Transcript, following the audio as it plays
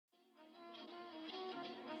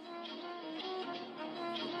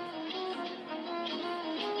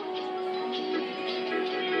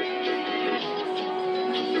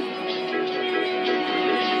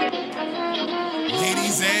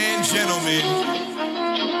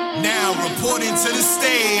gentlemen, now reporting to the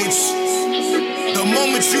stage, the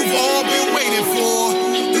moment you've all been waiting for,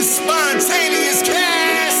 the spontaneous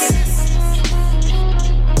cast.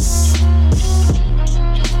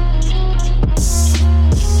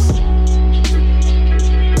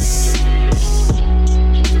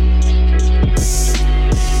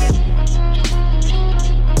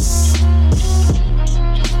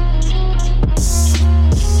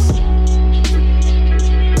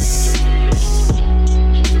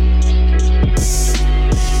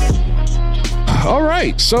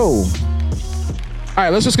 All right,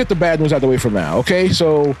 let's just get the bad news out the way for now, okay?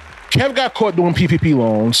 So Kev got caught doing PPP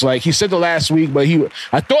loans. Like he said the last week, but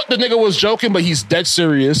I thought the nigga was joking, but he's dead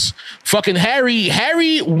serious. Fucking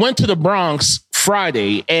Harry went to the Bronx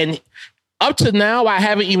Friday, and up to now, I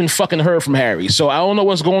haven't even fucking heard from Harry. So I don't know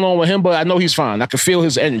what's going on with him, but I know he's fine. I can feel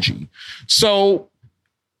his energy. So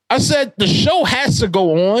I said the show has to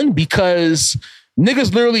go on because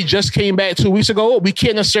niggas literally just came back 2 weeks ago. We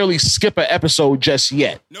can't necessarily skip an episode just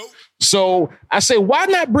yet. Nope. So I say, why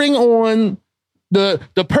not bring on the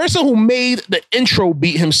person who made the intro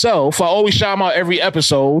beat himself? I always shout him out every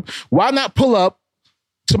episode. Why not pull up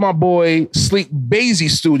to my boy Sleek Basie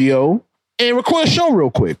studio and record a show real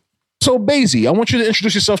quick? So Basie, I want you to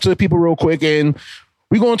introduce yourself to the people real quick, and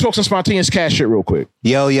we're going to talk some spontaneous cash shit real quick.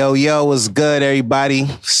 Yo, what's good, everybody?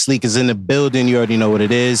 Sleek is in the building. You already know what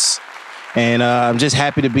it is. And I'm just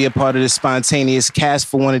happy to be a part of this spontaneous cast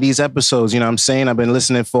for one of these episodes. You know what I'm saying? I've been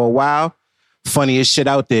listening for a while. Funniest shit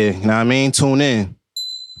out there. You know what I mean? Tune in.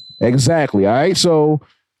 Exactly. All right. So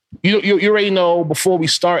you already know before we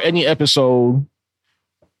start any episode,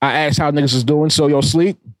 I asked how niggas is doing. So yo,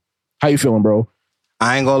 Sleek, how you feeling, bro?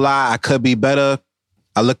 I ain't gonna lie. I could be better.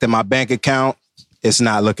 I looked at my bank account. It's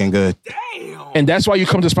not looking good. And that's why you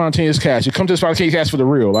come to Spontaneous Cast. You come to Spontaneous Cast for the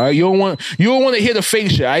real, all right? You don't want to hear the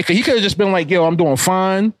fake shit, all right? He could have just been like, yo, I'm doing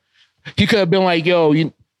fine. He could have been like, yo,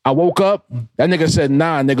 I woke up. That nigga said,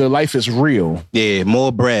 nah, nigga, life is real. Yeah,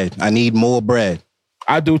 more bread. I need more bread.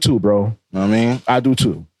 I do too, bro. Know what I mean? I do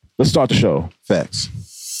too. Let's start the show. Facts.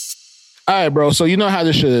 All right, bro. So you know how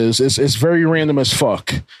this shit is. It's very random as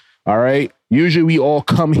fuck, all right? Usually we all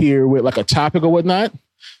come here with like a topic or whatnot.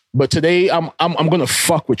 But today I'm gonna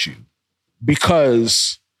fuck with you.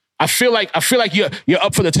 Because I feel like you're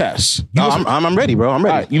up for the test. I'm ready, bro. I'm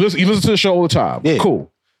ready. Right, you listen to the show all the time. Yeah.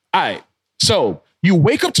 Cool. All right. So you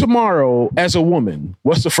wake up tomorrow as a woman.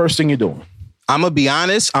 What's the first thing you're doing? I'm gonna be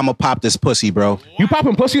honest. I'm gonna pop this pussy, bro. You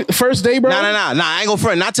popping pussy the first day, bro? Nah. I ain't gonna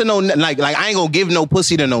front. Not to no like I ain't gonna give no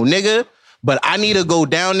pussy to no nigga. But I need to go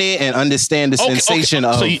down there and understand the sensation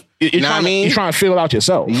of. So you're you know what I mean? You're trying to feel it out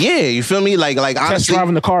yourself. Yeah, you feel me? Like test honestly,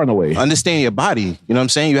 driving the car in a way. Understand your body. You know what I'm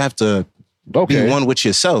saying? You have to. Okay. Be one with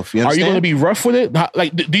yourself. You Are you understand? going to be rough with it?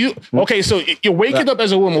 Like, do you? Okay, so you're waking up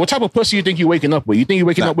as a woman. What type of pussy you think you're waking up with? You think you're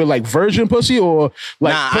waking up with like virgin pussy or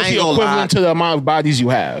like pussy equivalent to the amount of bodies you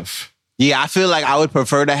have? Yeah, I feel like I would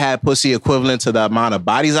prefer to have pussy equivalent to the amount of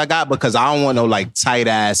bodies I got because I don't want no like tight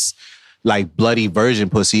ass, like bloody virgin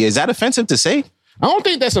pussy. Is that offensive to say? I don't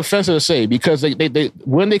think that's offensive to say because they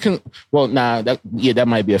when they can. Well, nah, that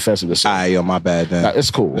might be offensive to say. Ah, yo, my bad. Then.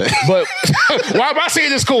 It's cool, but why am I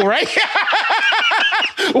saying it's cool, right?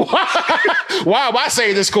 why am I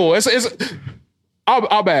saying it's cool? It's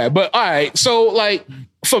I'll bad, but all right. So like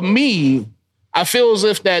for me, I feel as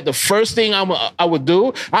if that the first thing I would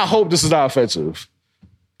do. I hope this is not offensive.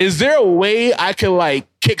 Is there a way I can like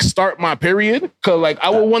kickstart my period? Because like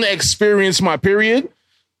I would want to experience my period.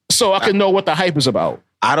 So I can know what the hype is about.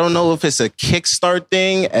 I don't know if it's a kickstart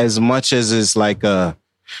thing as much as it's like a...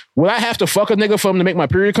 Would I have to fuck a nigga for him to make my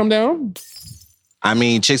period come down? I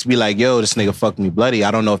mean, chicks be like, yo, this nigga fucked me bloody.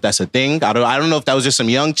 I don't know if that's a thing. I don't know if that was just some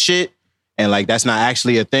young shit and like that's not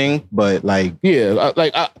actually a thing, but like... Yeah,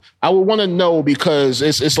 I would want to know because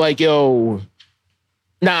it's like, yo...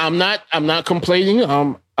 Nah, I'm not complaining.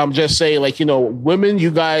 I'm just saying like, you know, women,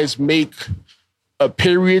 you guys make... a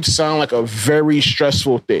period sound like a very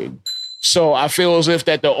stressful thing. So I feel as if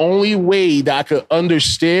that the only way that I could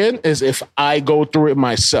understand is if I go through it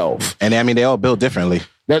myself. And I mean, they all built differently.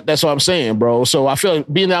 That's what I'm saying, bro. So I feel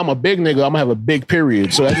like being that I'm a big nigga, I'm gonna have a big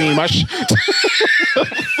period. So that means my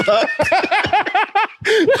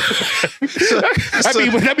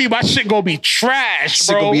that mean my shit gonna be trash,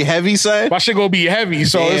 bro. Shit gonna be heavy, son. My shit gonna be heavy.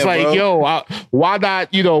 So yeah, it's like, bro. yo, why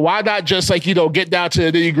not just like, you know, get down to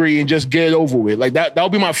the degree and just get it over with? Like that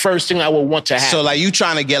would be my first thing I would want to happen. So like you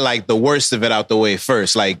trying to get like the worst of it out the way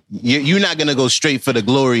first. Like you're not gonna go straight for the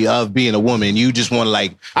glory of being a woman. You just want to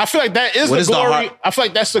like. I feel like that is the glory. I feel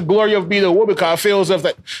like that's the glory of being a woman. Because I feel as if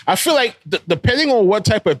that. I feel like depending on what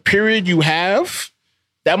type of period you have,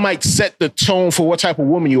 that might set the tone for what type of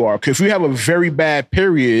woman you are. Because if you have a very bad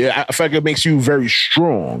period, I feel like it makes you very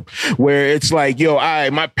strong. Where it's like, yo,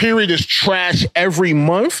 my period is trash every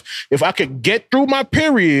month. If I could get through my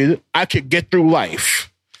period, I could get through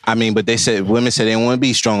life. I mean, but women said they don't want to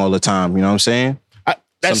be strong all the time. You know what I'm saying?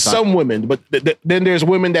 That's some women. But then there's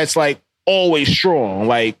women that's like always strong.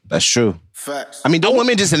 Like, that's true. Facts. I mean, don't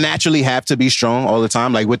women just naturally have to be strong all the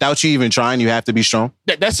time? Like, without you even trying, you have to be strong?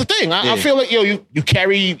 That's the thing. I feel like, yo, you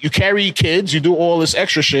carry kids, you do all this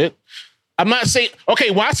extra shit. I'm not saying, okay,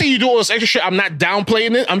 when I say you do all this extra shit, I'm not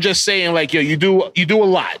downplaying it. I'm just saying, like, yo, you do a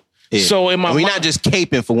lot. Yeah. So in my we're not just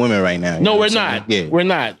caping for women right now. No, we're not. Yeah. We're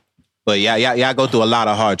not. But y'all go through a lot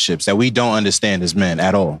of hardships that we don't understand as men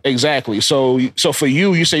at all. Exactly. So for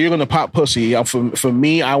you say you're gonna pop pussy. For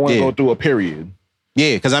me, I want to go through a period.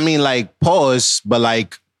 Yeah, because I mean, like, pause, but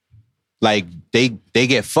like they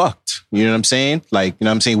get fucked. You know what I'm saying? Like, you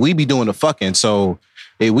know what I'm saying? We be doing the fucking, so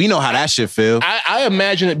we know how that shit feel. I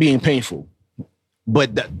imagine it being painful.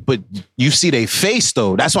 But you see they face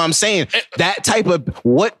though. That's what I'm saying. That type of,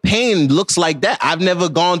 what pain looks like that? I've never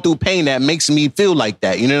gone through pain that makes me feel like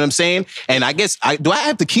that. You know what I'm saying? And I guess, do I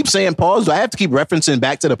have to keep saying pause? Do I have to keep referencing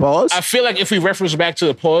back to the pause? I feel like if we reference back to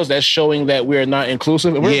the pause, that's showing that we're not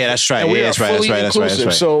inclusive. Yeah, that's right. Yeah, that's right. That's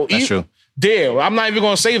right. So that's true. Damn, I'm not even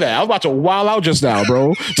gonna say that. I was about to wild out just now,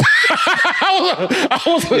 bro.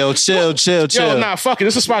 Yo, chill. Yo, nah, fuck it.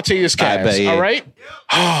 This is spontaneous cast. All right.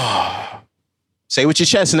 Say with your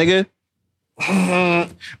chest, nigga. All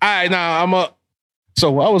right, now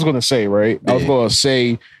so what I was gonna say, right? I was gonna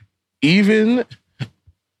say, even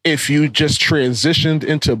if you just transitioned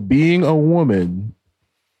into being a woman.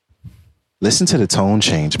 Listen to the tone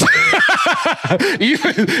change, man.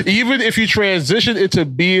 even if you transition into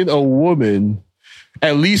being a woman,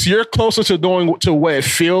 at least you're closer to knowing to what it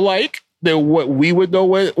feel like than what we would know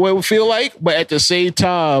what it would feel like. But at the same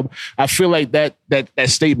time, I feel like that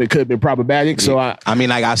statement could have been problematic. So I mean,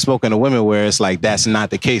 like, I've spoken to women where it's like, that's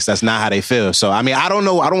not the case. That's not how they feel. So, I mean, I don't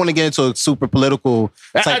know. I don't want to get into a super political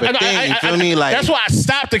type of thing. You feel me? Like, that's why I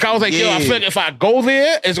stopped it. I was like, yo, I feel like if I go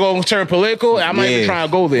there, it's going to turn political. And I'm not even trying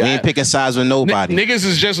to go there. We ain't picking sides with nobody. Niggas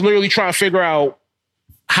is just literally trying to figure out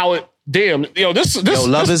how it. Damn, this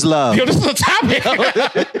love is love. Yo, this is a topic.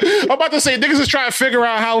 I'm about to say, niggas is trying to figure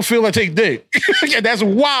out how it feel to take dick. That's a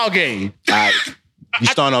wild game. All right. You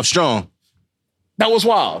starting off strong. That was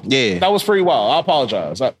wild. Yeah. That was pretty wild. I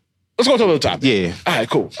apologize. Let's go to the topic. Yeah. All right,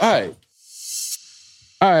 cool. All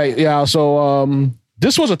right, yeah. So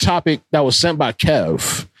this was a topic that was sent by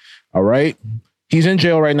Kev. All right. He's in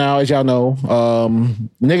jail right now, as y'all know.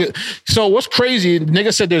 Nigga. So what's crazy?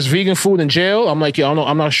 Nigga said there's vegan food in jail. I'm like, yo, I don't know.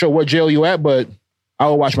 I'm not sure what jail you at, but I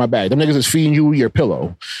will watch my bag. Them niggas is feeding you your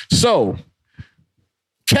pillow. So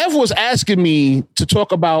Kev was asking me to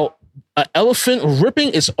talk about an elephant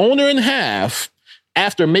ripping its owner in half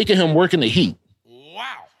after making him work in the heat. Wow.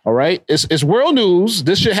 All right. It's world news.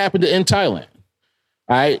 This shit happened in Thailand.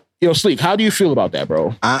 All right. Yo, Sleek, how do you feel about that,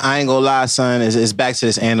 bro? I ain't gonna lie, son. It's back to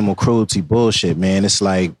this animal cruelty bullshit, man. It's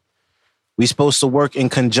like, we supposed to work in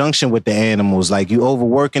conjunction with the animals. Like, you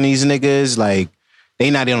overworking these niggas. Like,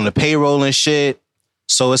 they not in on the payroll and shit.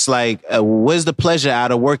 So it's like, where's the pleasure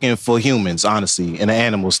out of working for humans, honestly, in an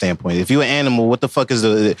animal standpoint? If you're an animal, what the fuck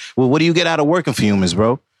is what do you get out of working for humans,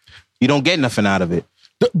 bro? You don't get nothing out of it.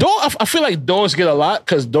 I feel like dogs get a lot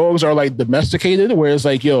because dogs are like domesticated, where it's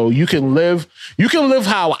like, yo, you can live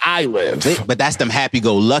how I live. But that's them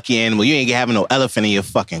happy-go-lucky animal. You ain't having no elephant in your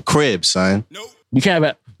fucking crib, son. Nope. You can't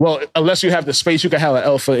have it. Well, unless you have the space, you can have an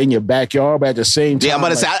elephant in your backyard, but at the same time... Yeah, I'm about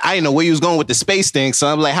to say, I didn't know where you was going with the space thing, so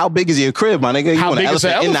I'm like, how big is your crib, my nigga? You want an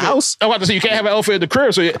elephant in the house? I'm about to say, you can't have an elephant in the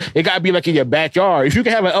crib, so it got to be like in your backyard. If you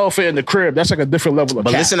can have an elephant in the crib, that's like a different level of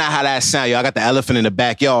But listen to how that sound. Yo, I got the elephant in the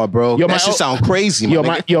backyard, bro. That shit sound crazy,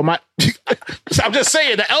 my I'm just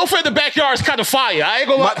saying, the elephant in the backyard is kind of fire. I ain't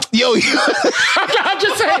gonna lie. I'm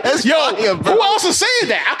just saying, that's fire, bro. Who else is saying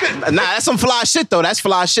that? That's some fly shit, though. That's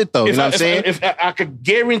fly shit, though. You know what I'm saying? If I could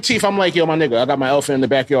guarantee, if I'm like, yo, my nigga, I got my elephant in the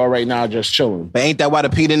backyard right now just chilling. But ain't that why the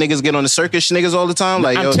PETA niggas get on the circus niggas all the time?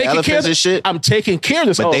 Like, yo, elephants and shit? I'm taking care of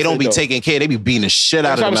this elephant, they don't be taking care. They be beating the shit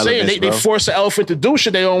out of them elephants, saying. They force the elephant to do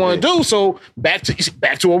shit they don't want to do. So back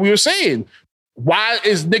to what we were saying. Why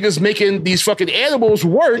is niggas making these fucking animals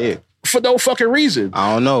work for no fucking reason?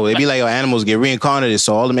 I don't know. It be like, yo, animals get reincarnated,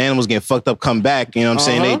 so all them animals getting fucked up come back. You know what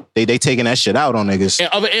I'm saying? They taking that shit out on niggas. And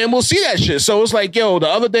other animals see that shit. So it's like, yo, the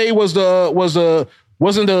other day was an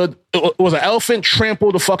elephant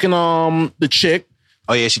trampled the fucking the chick.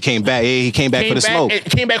 Oh yeah, she came back. Yeah, he came back for the smoke. It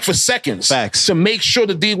came back for seconds. Facts. To make sure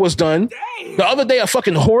the deed was done. Dang. The other day, a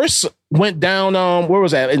fucking horse went down, where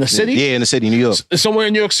was that? In the city? Yeah, in the city, New York. Somewhere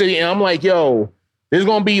in New York City. And I'm like, yo, There's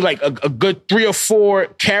going to be like a good 3 or 4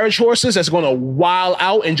 carriage horses that's going to wild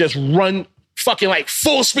out and just run fucking like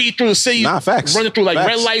full speed through the city. Nah, facts. Running through like Facts.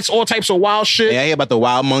 red lights, all types of wild shit. Yeah, I hear about the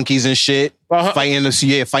wild monkeys and shit. Fighting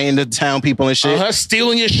the town people and shit.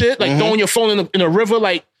 Stealing your shit, like throwing your phone in a river.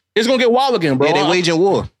 Like, it's going to get wild again, bro. Yeah, they waging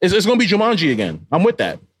war. It's going to be Jumanji again. I'm with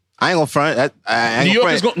that. I ain't gonna front. New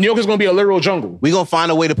York is going to be a literal jungle. We gonna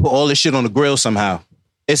find a way to put all this shit on the grill somehow.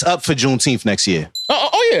 It's up for Juneteenth next year.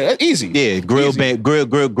 Oh yeah, easy. Yeah, grill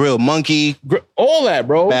monkey, all that,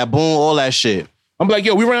 bro. Baboon, all that shit. I'm like,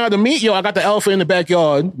 yo, we ran out of meat. Yo, I got the elephant in the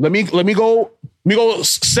backyard. Let me go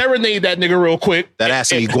serenade that nigga real quick. That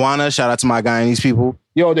ass iguana. Shout out to my guy and these people.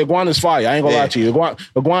 Yo, the iguana's fire. I ain't gonna lie to you. The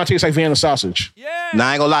iguana tastes like Vienna sausage. Yeah. Nah,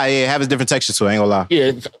 I ain't gonna lie. Yeah, it have a different texture to it. I ain't gonna lie.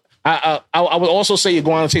 Yeah. I would also say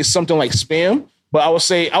iguana tastes something like Spam, but I would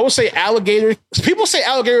say alligator. People who say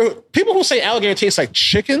alligator tastes like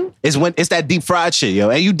chicken. It's that deep fried shit,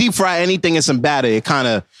 yo. And you deep fry anything in some batter, it kind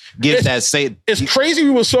of gives that say. It's crazy.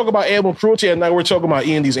 We was talking about animal cruelty, and now we're talking about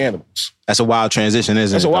eating these animals. That's a wild transition,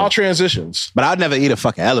 isn't it? That's a wild transitions. But I'd never eat a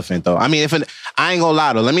fucking elephant though. I mean, I ain't gonna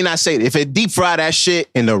lie though. Let me not say it. If it deep fry that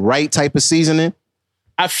shit in the right type of seasoning.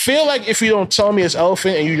 I feel like if you don't tell me it's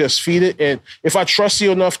elephant and you just feed it, and if I trust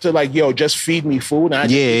you enough to like, yo, just feed me food and I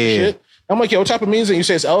just eat the shit, I'm like, yo, what type of means? And you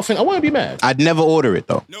say it's elephant, I wouldn't be mad. I'd never order it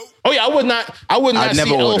though. Nope. Oh yeah, I would not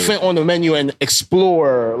see elephant on the menu and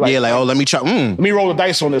explore. Like, let me try. Let me roll the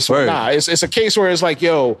dice on this one. Nah, it's a case where it's like,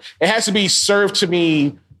 yo, it has to be served to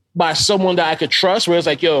me by someone that I could trust. Where it's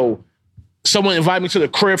like, yo, someone invite me to the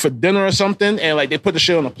crib for dinner or something, and like they put the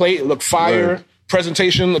shit on the plate, it look fire,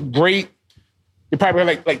 presentation look great. You probably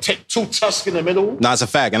like take 2 tusks in the middle. Nah, it's a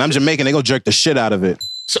fact. And I'm Jamaican. They go jerk the shit out of it.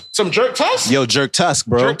 Some jerk tusk? Yo, jerk tusk,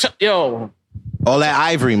 bro. Yo. All that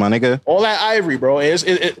ivory, my nigga. All that ivory, bro.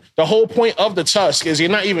 The whole point of the tusk is you're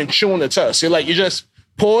not even chewing the tusk. You're like, you just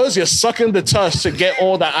pause, you're sucking the tusk to get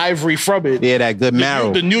all the ivory from it. Yeah, that good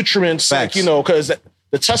marrow. The nutrients, facts. like, because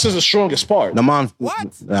the tusk is the strongest part. No, mom.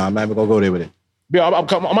 What? Nah, I'm not even gonna go there with it. Yeah, I'm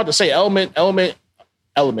about to say element.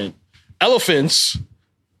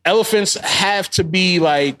 Elephants have to be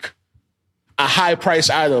like a high price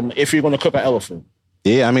item if you're going to cook an elephant.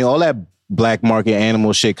 Yeah, I mean, all that black market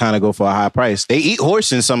animal shit kind of go for a high price. They eat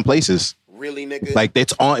horse in some places. Really, nigga? Like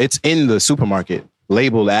it's in the supermarket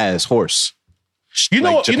labeled as horse.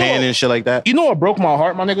 Japan and shit like that. You know what broke my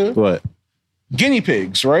heart, my nigga? What? Guinea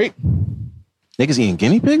pigs, right? Niggas eating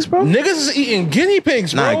guinea pigs, bro? Niggas is eating guinea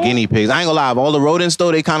pigs, bro. Nah, guinea pigs. I ain't gonna lie. Of all the rodents,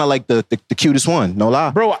 though, they kind of like the cutest one. No lie.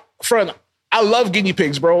 Bro, friend, I love guinea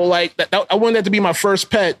pigs, bro. Like, I wanted that to be my first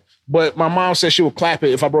pet, but my mom said she would clap it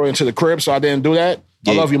if I brought it into the crib, so I didn't do that.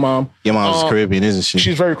 Yeah. I love you, mom. Your mom's Caribbean, isn't she?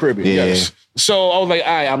 She's very Caribbean, yes. So I was like,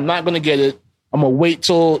 all right, I'm not going to get it. I'm going to wait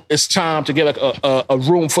till it's time to get like a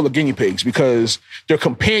room full of guinea pigs because they're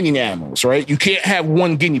companion animals, right? You can't have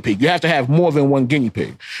one guinea pig. You have to have more than one guinea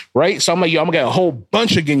pig, right? So I'm like, yo, I'm going to get a whole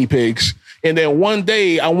bunch of guinea pigs. And then one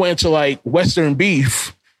day I went to like Western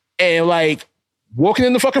Beef and like, walking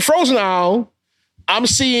in the fucking frozen aisle, I'm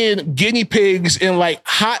seeing guinea pigs in like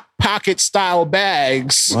Hot Pocket style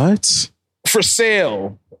bags. What? For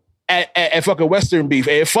sale at fucking Western Beef.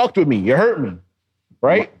 And it fucked with me. It hurt me.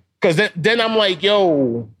 Right? Because then I'm like,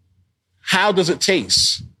 yo, how does it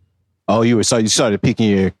taste? Oh, you started piquing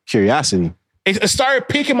your curiosity. It started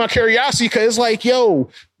piquing my curiosity because it's like, yo,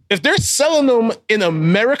 if they're selling them in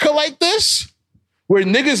America like this, where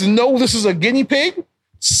niggas know this is a guinea pig,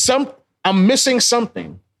 I'm missing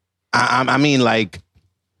something. I mean, like,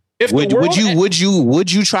 would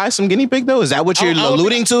you try some guinea pig though? Is that what you're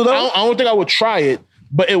alluding to though? I don't think I would try it,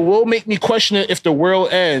 but it will make me question it. If the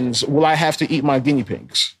world ends, will I have to eat my guinea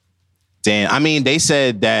pigs? Damn. I mean, they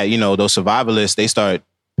said that those survivalists they start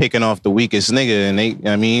picking off the weakest nigga, and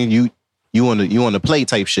you on the play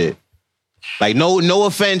type shit. Like no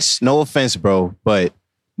offense, bro, but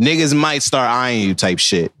niggas might start eyeing you type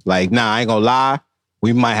shit. Like, nah, I ain't gonna lie.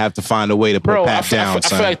 We might have to find a way to put Pap down. I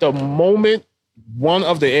feel like the moment one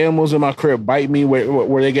of the animals in my crib bite me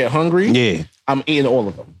where they get hungry, I'm eating all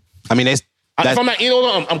of them. I mean, if I'm not eating all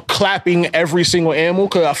of them, I'm clapping every single animal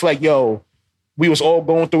because I feel like, yo, we was all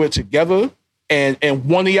going through it together, and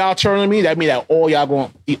one of y'all turning me, that means that all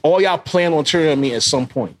y'all plan on turning me at some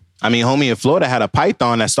point. I mean, homie in Florida had a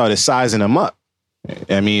python that started sizing him up.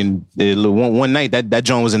 I mean, one night that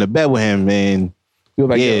John was in the bed with him, and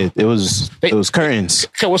it was curtains.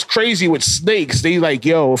 What's crazy with snakes? They like,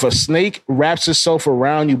 yo, if a snake wraps itself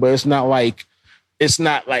around you, but it's not like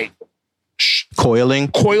coiling.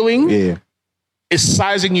 Yeah, it's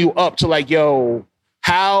sizing you up to like, yo,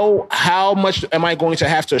 how much am I going to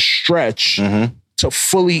have to stretch to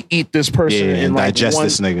fully eat this person and like digest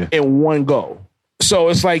this nigga in one go? So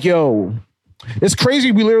it's like, yo, It's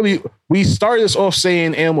crazy. We started this off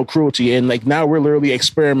saying animal cruelty, and like now we're literally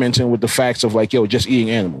experimenting with the facts of like, just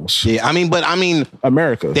eating animals. Yeah, I mean,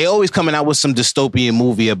 America. They always coming out with some dystopian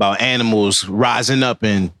movie about animals rising up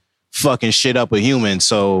and fucking shit up with humans.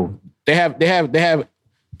 So they have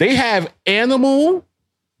animal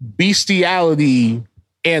bestiality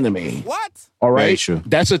anime. What? All right, very true.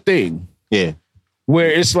 That's a thing. Yeah,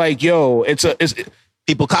 where it's like, it's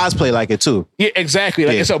people cosplay like it too. Yeah, exactly.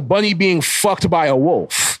 Like it's a bunny being fucked by a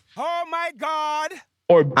wolf. Oh my God.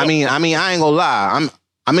 Or I mean, I ain't gonna lie.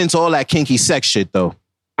 I'm into all that kinky sex shit though.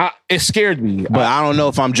 It scared me. But I don't know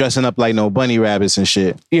if I'm dressing up like no bunny rabbits and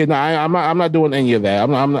shit. Yeah, no, I'm not doing any of that.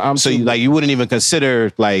 I'm so you wouldn't even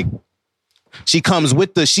consider like she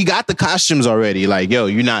got the costumes already. Like,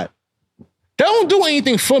 you're not. They don't do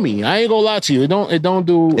anything for me. I ain't gonna lie to you. It don't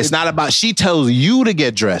do. It's not about. She tells you to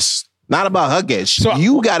get dressed. Not about her get. So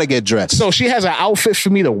you gotta get dressed. So she has an outfit for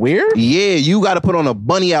me to wear? Yeah, you gotta put on a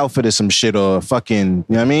bunny outfit or some shit, or a fucking,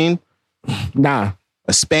 you know what I mean? Nah.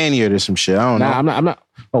 A Spaniard or some shit. I don't know. I'm not.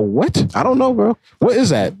 Oh, what? I don't know, bro. What is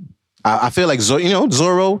that? I feel like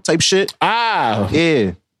Zorro type shit.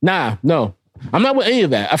 Yeah. Nah, no. I'm not with any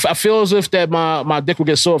of that. I feel as if that my dick would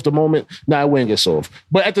get soft the moment. Nah, it wouldn't get soft.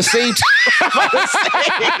 But at the same time,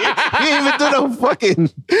 we didn't even do no fucking.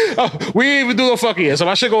 We didn't even do no fucking yet. So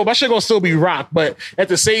my shit gonna still be rocked. But at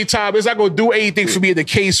the same time, it's not gonna do anything for me in the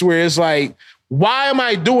case where it's like, why am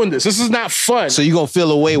I doing this? This is not fun. So you gonna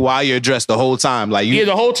feel away while you're dressed the whole time, like the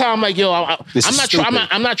whole time, like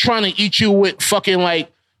I'm not trying to eat you with fucking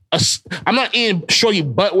like. I'm not eating shorty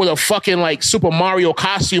butt with a fucking like Super Mario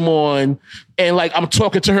costume on, and like I'm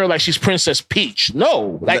talking to her like she's Princess Peach.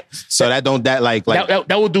 No, like so that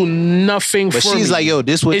would do nothing. But for she's me. like, yo,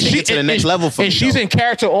 this would take it to the next level for me. And she's in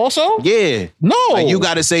character also. Yeah, no, like you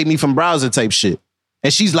got to save me from browser type shit.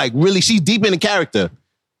 And she's like, really, she's deep in the character.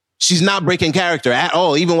 She's not breaking character at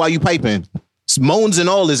all, even while you piping. Moans and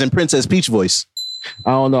all is in Princess Peach voice.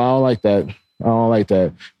 I don't know. I don't like that.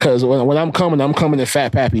 Because when I'm coming in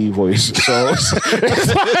Fat Pappy voice. So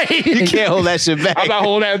it's like, you can't hold that shit back. I'm not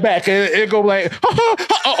holding that back. It go like,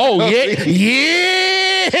 oh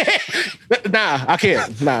yeah. Nah, I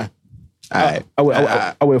can't. Nah. All right.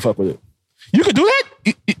 I wouldn't fuck with it. You could do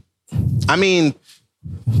that? I mean,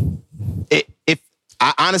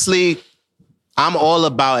 honestly, I'm all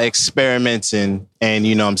about experimenting and,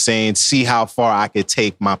 you know what I'm saying, see how far I could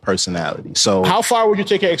take my personality. So how far would you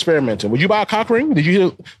take it experimenting? Would you buy a cock ring?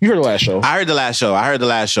 You heard the last show? I heard the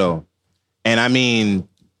last show. And I mean,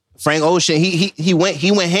 Frank Ocean, he went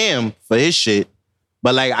ham for his shit.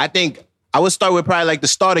 But like, I think I would start with probably like the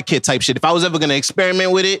starter kit type shit. If I was ever going to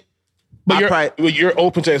experiment with it. But you're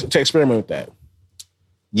open to experiment with that?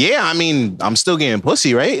 Yeah, I mean, I'm still getting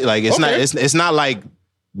pussy, right? Like it's not like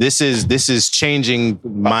this is changing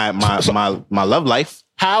my love life.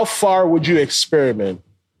 How far would you experiment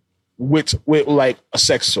with like a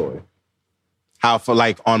sex toy? How for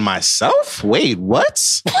like on myself? Wait,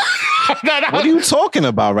 what? What are you talking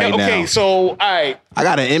about right now? Okay, so all right. I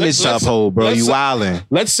got an image to uphold, bro. You wildin'.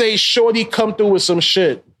 Let's say shorty come through with some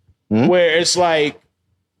shit where it's like,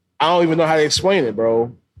 I don't even know how to explain it,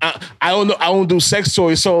 bro. I don't know. I don't do sex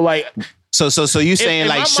toys, so like. So you saying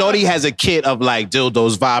like shorty has a kit of like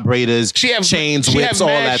dildos, vibrators, chains, whips, all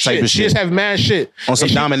that type of shit. She just have mad shit on some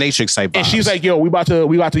dominatrix type vibes. And she's like, yo, we about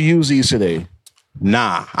to use these today.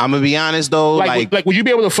 Nah, I'm gonna be honest though. Like, would you be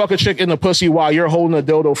able to fuck a chick in the pussy while you're holding a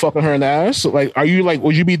dildo, fucking her in the ass? Like,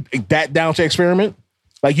 would you be that down to experiment?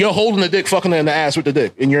 Like, you're holding the dick, fucking her in the ass with the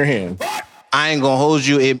dick in your hand. I ain't gonna hold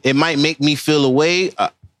you. It might make me feel away,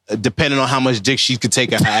 depending on how much dick she could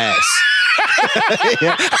take in her ass.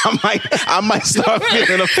 Yeah, I might start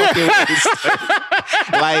feeling a fucking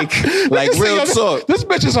like real talk. This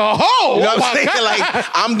bitch is a hoe. You know what I'm saying? God. Like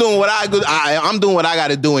I'm doing what I got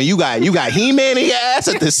to do, and you got He-Man in your ass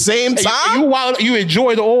at the same time. You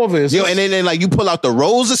enjoyed all of this, yo, and then like you pull out the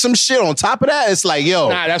rolls or some shit on top of that. It's like, yo,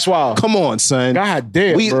 nah, that's wild. Come on, son. God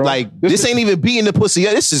damn, bro. Like this ain't even beating the pussy.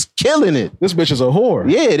 This is killing it. This bitch is a whore.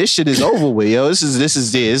 Yeah, this shit is over with, yo. This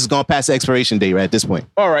is going past the expiration date right at this point.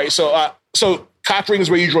 All right, so cock ring is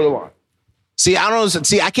where you draw the line.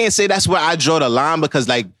 I can't say that's where I draw the line because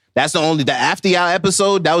like that's the After Y'all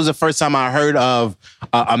episode. That was the first time I heard of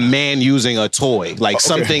a man using a toy, like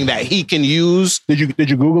something that he can use. Did you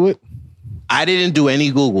Google it? I didn't do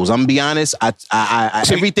any Googles. I'm gonna be honest.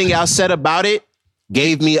 Everything y'all said about it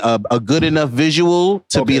gave me a good enough visual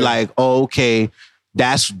to be like, oh, okay.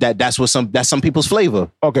 That's some people's flavor.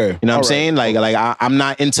 Okay. You know what I'm saying? Like I'm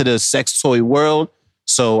not into the sex toy world.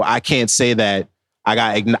 So I can't say that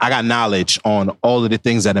I got knowledge on all of the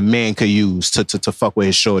things that a man could use to fuck with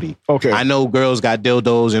his shorty. Okay. I know girls got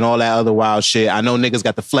dildos and all that other wild shit. I know niggas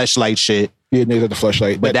got the fleshlight shit. Yeah, niggas got the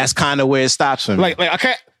fleshlight. But that's kind of where it stops for me. Like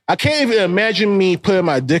I can't even imagine me putting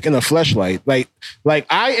my dick in a fleshlight. Like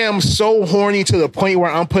I am so horny to the point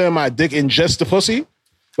where I'm putting my dick in just the pussy.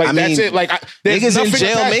 Like I that's mean, it. Like niggas in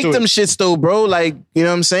jail make them shits though, bro. Like you know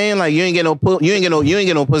what I'm saying? Like you ain't get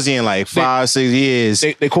no pussy in like 5-6 years.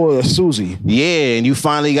 They call it a Susie. Yeah, and you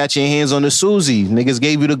finally got your hands on the Susie. Niggas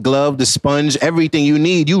gave you the glove, the sponge, everything you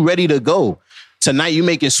need. You ready to go. Tonight you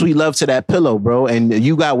making sweet love to that pillow, bro, and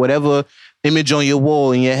you got whatever image on your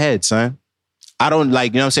wall in your head, son. I don't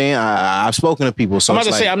like, you know what I'm saying? I've spoken to people, so I'm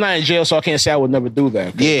about to say I'm not in jail, so I can't say I would never do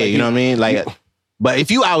that. Yeah, like, you know what I mean? Like. But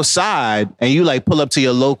if you outside and you like pull up to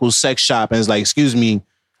your local sex shop and it's like, excuse me,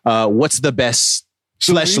 what's the best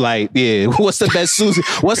fleshlight? Yeah, what's the best Susie?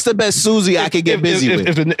 What's the best Susie I could get busy with?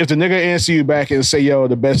 If the nigga answer you back and say, yo,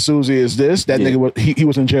 the best Susie is this, that nigga, he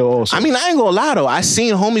was in jail also. I mean, I ain't gonna lie though. I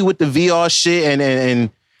seen homie with the VR shit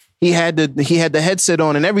and he had the headset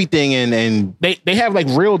on and everything and they have like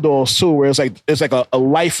real dolls too, where it's like a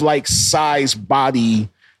lifelike size body.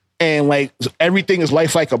 And like everything is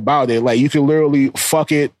lifelike about it. Like you can literally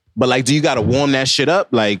fuck it. But like, do you got to warm that shit up?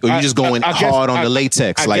 Like, or you just going hard on the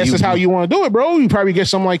latex? I guess that's how you want to do it, bro. You probably get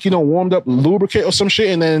some like, warmed up lubricant or some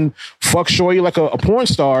shit and then fuck shorty like a porn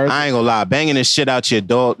star. I ain't gonna lie. Banging this shit out your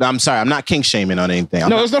dog. I'm sorry. I'm not kink shaming on anything.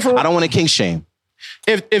 There's nothing wrong. I don't want to kink shame.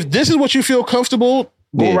 If this is what you feel comfortable,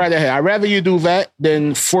 go right ahead. I'd rather you do that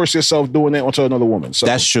than force yourself doing it onto another woman. So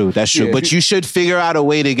that's true. Yeah, but you should figure out a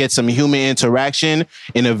way to get some human interaction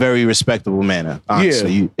in a very respectable manner.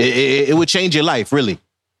 Honestly, it would change your life, really.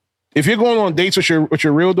 If you're going on dates with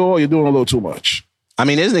your real doll, you're doing a little too much. I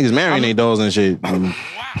mean, there's niggas marrying their dolls and shit.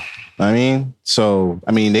 I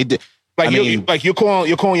mean, they did. Like you're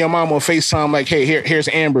calling your mom on FaceTime like, hey, here's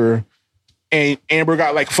Amber, and Amber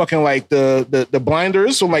got like fucking like the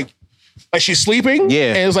blinders, so like she's sleeping.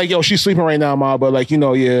 Yeah. And it's like, yo, she's sleeping right now, ma. But like,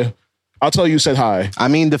 I'll tell you said hi. I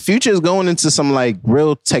mean, the future is going into some like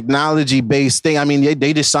real technology-based thing. I mean,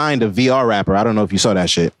 they just signed a VR rapper. I don't know if you saw that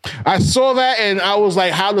shit. I saw that and I was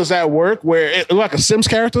like, how does that work? Where it like a Sims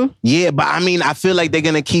character? Yeah, but I mean, I feel like they're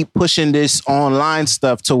going to keep pushing this online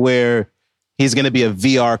stuff to where he's going to be a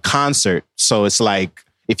VR concert. So it's like,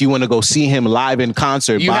 if you want to go see him live in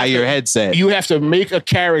concert, buy your headset. You have to make a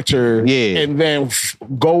character and then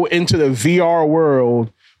go into the VR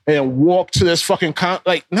world and walk to this fucking I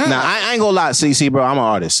ain't gonna lie. See, bro, I'm an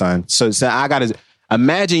artist, son. So I gotta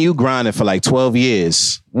imagine you grinding for like 12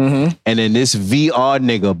 years and then this VR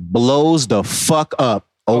nigga blows the fuck up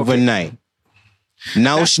overnight.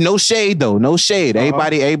 No shade though. No shade.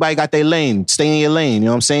 Everybody got their lane. Stay in your lane. You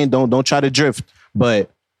know what I'm saying? Don't try to drift. But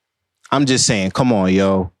I'm just saying, come on,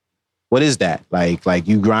 yo. What is that? Like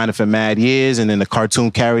you grinding for mad years and then the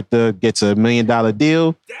cartoon character gets $1 million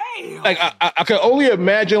deal? Damn. Like I can only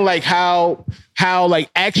imagine like how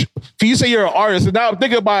like actual. You say you're an artist, and now I'm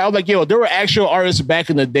thinking about it, I'm like, yo, there were actual artists back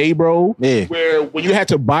in the day, bro. Yeah. Where when you had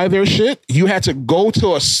to buy their shit, you had to go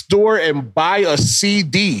to a store and buy a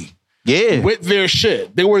CD. Yeah. With their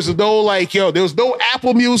shit. There was no there was no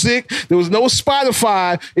Apple Music. There was no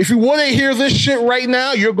Spotify. If you want to hear this shit right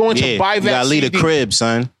now, you're going to buy that You gotta leave CD. the crib,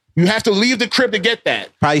 son. You have to leave the crib to get that.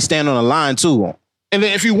 Probably stand on a line too. And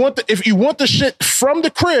then if you want the shit from the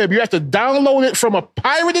crib, you have to download it from a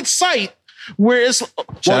pirated site where it's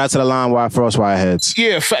shout out to the LimeWire Frostwire heads.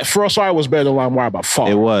 Yeah, Frostwire was better than LimeWire by far.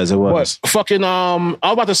 It was. But fucking I was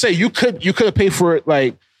about to say you could have paid for it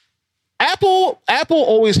like Apple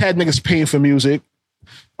always had niggas paying for music.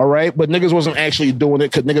 All right, but niggas wasn't actually doing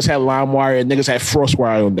it because niggas had LimeWire and niggas had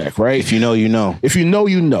Frostwire on deck, right? If you know, you know. If you know,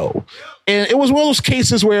 you know. And it was one of those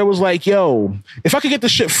cases where it was like, yo, if I could get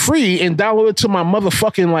this shit free and download it to my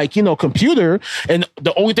motherfucking computer, and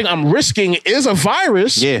the only thing I'm risking is a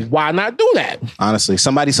virus, why not do that? Honestly,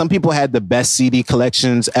 some people had the best CD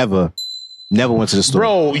collections ever. Never went to the store.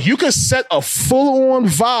 Bro, you could set a full-on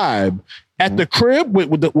vibe at the crib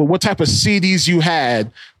with what type of CDs you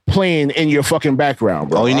had playing in your fucking background,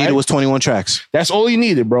 bro. All you needed was 21 tracks. That's all you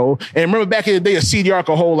needed, bro. And remember back in the day, a CDR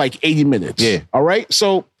could hold like 80 minutes. Yeah. All right?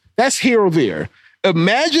 So that's here or there.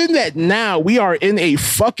 Imagine that now we are in a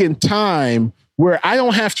fucking time where I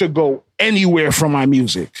don't have to go anywhere for my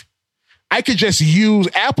music. I could just use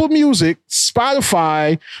Apple Music,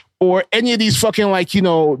 Spotify, or any of these fucking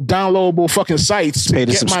downloadable fucking sites to pay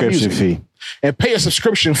the get my subscription music. fee. And pay a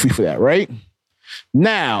subscription fee for that, right?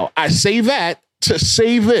 Now, I say that to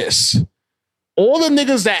say this. All the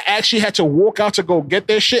niggas that actually had to walk out to go get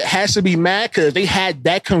their shit has to be mad because they had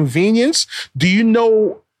that convenience. Do you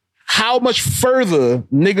know how much further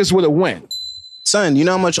niggas would have went? Son, you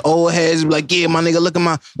know how much old heads be like, yeah, my nigga, look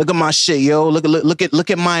at my shit, yo. Look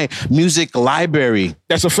at my music library.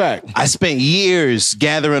 That's a fact. I spent years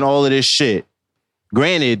gathering all of this shit.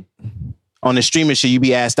 Granted, on the streaming shit, you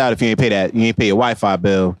be asked out if you ain't pay your Wi-Fi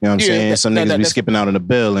bill. You know what I'm saying? Some niggas be skipping out on the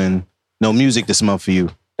bill and no music this month for you.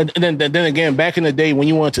 And then again, back in the day when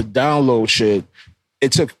you wanted to download shit,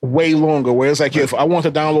 it took way longer. Where it's like, if I want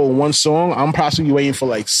to download one song, I'm possibly waiting for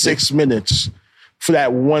like 6 minutes for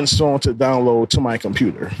that one song to download to my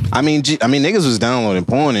computer. I mean, niggas was downloading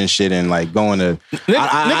porn and shit and like going to.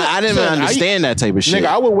 I didn't even understand that type of shit. Nigga,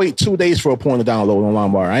 I would wait 2 days for a porn to download on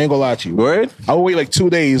LimeWire. I ain't gonna lie to you. Word? I would wait like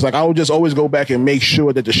 2 days. Like I would just always go back and make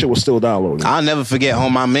sure that the shit was still downloading. I'll never forget how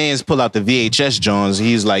my mans pull out the VHS Jones.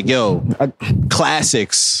 He's like, yo,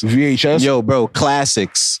 classics. VHS? Yo, bro,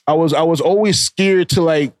 classics. I was always scared to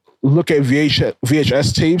like look at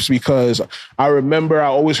VHS tapes because I remember I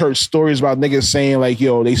always heard stories about niggas saying like,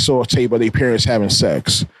 yo, they saw a tape of their parents having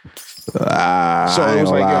sex. So it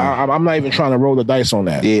was like, I'm not even trying to roll the dice on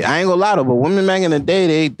that. Yeah, I ain't gonna lie though, but women back in the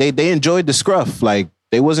day, they enjoyed the scruff. Like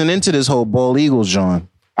they wasn't into this whole bald eagles, John.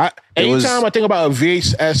 Anytime I think about a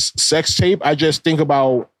VHS sex tape, I just think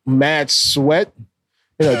about mad sweat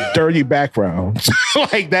in a dirty background.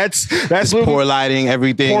 Like that's poor lighting,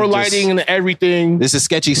 everything. Poor lighting and everything. It's a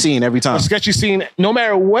sketchy scene every time. A sketchy scene. No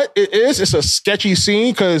matter what it is, it's a sketchy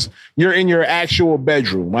scene because you're in your actual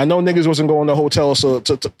bedroom. I know niggas wasn't going to hotels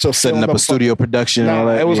to setting up a studio production. Nah, and all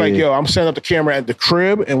that. It was like, yo, I'm setting up the camera at the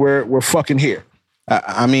crib and we're fucking here.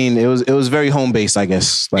 I mean, it was very home based, I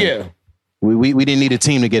guess. Like, yeah. We didn't need a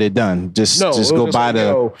team to get it done. Just go buy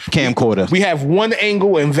the camcorder. We have one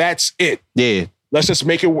angle and that's it. Yeah. Let's just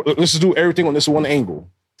make it. Let's just do everything on this one angle.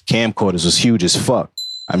 Camcorders was huge as fuck.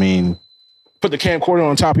 I mean, put the camcorder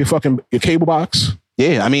on top of your cable box.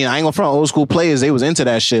 Yeah, I mean, I ain't gonna front. Old school players, they was into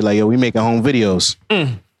that shit. Like, yo, we making home videos.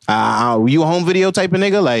 You a home video type of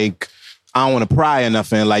nigga? Like, I don't want to pry or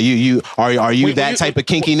nothing. Like, are you that type of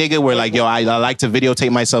kinky nigga where like, yo, I like to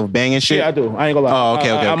videotape myself banging shit? Yeah, I do. I ain't gonna lie. Oh,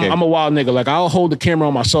 okay. I'm a wild nigga. Like, I'll hold the camera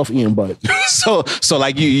on myself eating butt. So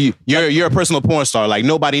like you're a personal porn star. Like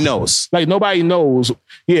nobody knows. Like nobody knows.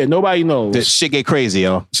 Yeah, nobody knows. This shit get crazy,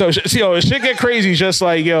 yo. So shit get crazy. Just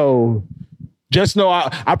like, yo, just know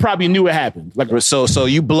I probably knew it happened. Like, so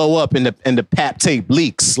you blow up and the pap tape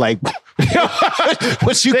leaks. Like,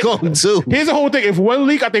 what you gonna do? Here's the whole thing. If one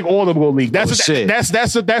leak, I think all of them will leak. That's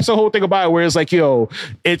the whole thing about it. Where it's like, yo,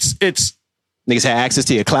 it's niggas had access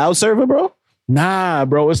to your cloud server, bro. Nah,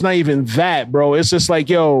 bro, it's not even that, bro. It's just like,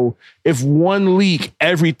 yo, if one leak,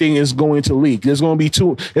 everything is going to leak. There's gonna be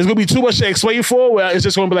too much to explain for. Well, it's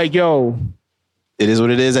just gonna be like, yo, it is what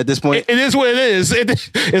it is at this point. It is what it is.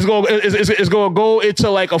 It's gonna go into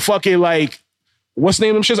like a fucking like, what's the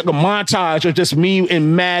name of them shits? Like a montage of just me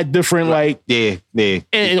in mad different like yeah.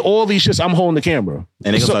 And all these shits, I'm holding the camera.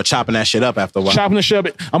 And they gonna start chopping that shit up after a while. Chopping the shit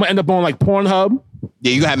up. I'm gonna end up on like Pornhub.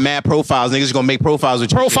 Yeah, you have mad profiles. Niggas gonna make profiles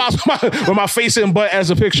with you. Profiles with my face and butt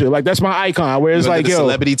as a picture. Like that's my icon. Where it's like, yo,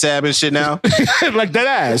 celebrity tab and shit now. Like that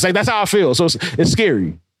ass. Like that's how I feel. So it's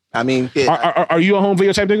scary. I mean, are you a home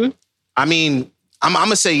video type nigga? I mean, I'm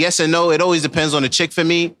gonna say yes and no. It always depends on the chick for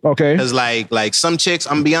me. Okay. Because like some chicks,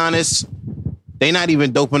 I'm gonna be honest, they not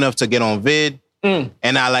even dope enough to get on vid. And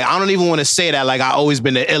I don't even want to say that like I always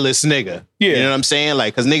been the illest nigga. Yeah. You know what I'm saying?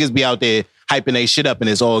 Like, cause niggas be out there hyping they shit up and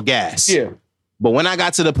it's all gas. Yeah. But when I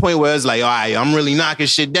got to the point where it's like, all right, I'm really knocking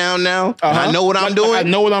shit down now. And I know what I'm doing. I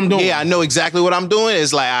know what I'm doing. Yeah, I know exactly what I'm doing.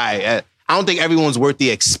 It's like, all right, I don't think everyone's worth the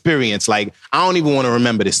experience. Like, I don't even want to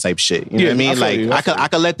remember this type shit. You know what I mean? Like, I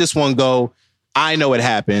could let this one go. I know it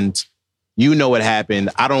happened. You know it happened.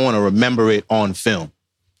 I don't want to remember it on film. You know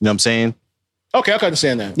what I'm saying? Okay, I can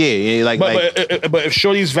understand that. Yeah, but if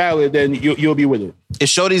Shorty's valid, then you'll be with it. If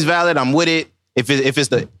Shorty's valid, I'm with it.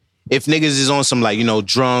 If niggas is on some like, you know,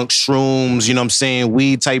 drunk, shrooms, you know what I'm saying,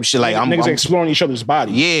 weed type shit, like I'm exploring each other's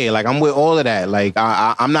body. Yeah, like I'm with all of that. Like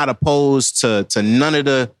I'm not opposed to none of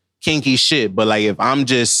the kinky shit, but like if I'm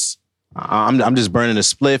just burning a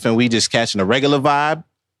spliff and we just catching a regular vibe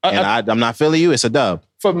and I'm not feeling you, it's a dub.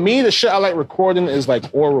 For me, the shit I like recording is like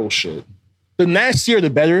oral shit. The nastier, the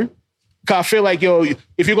better. Cause I feel like, yo,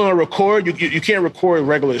 if you're gonna record, you can't record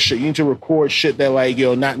regular shit. You need to record shit that like,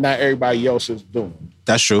 yo, not everybody else is doing.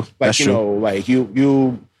 That's true. Like, that's you true. know, like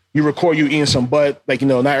you record you eating some butt. Like, you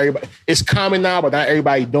know, not everybody. It's common now, but not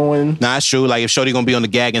everybody doing. Nah, that's true. Like if Shorty gonna be on the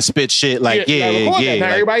gag and spit shit, like yeah. Not like,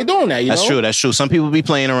 everybody doing that. That's true. That's true. Some people be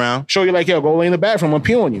playing around. Show you like, yo, go lay in the bathroom and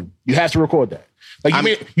pee on you. You have to record that.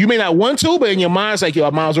 Like you may not want to, but in your mind, it's like, yo,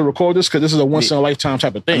 I might as well record this because this is a once in a lifetime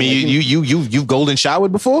type of thing. I mean, like, you golden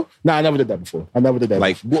showered before? Nah, I never did that before.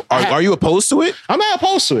 Like, are you opposed to it? I'm not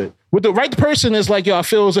opposed to it. With the right person, it's like, yo, I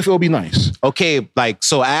feel as if it'll be nice. Okay, like,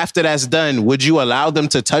 so after that's done, would you allow them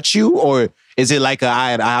to touch you? Or is it like,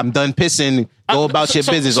 I'm done pissing, go about your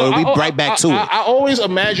business, or we right back to it? I always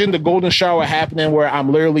imagine the golden shower happening where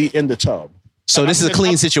I'm literally in the tub. So this is a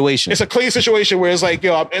clean situation. It's a clean situation where it's like,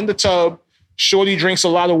 yo, I'm in the tub, shorty drinks a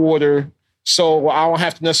lot of water, so I don't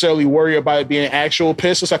have to necessarily worry about it being actual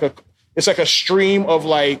piss. It's like a stream of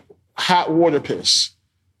like hot water piss.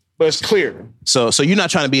 But it's clear. So you're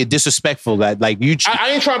not trying to be a disrespectful that like you.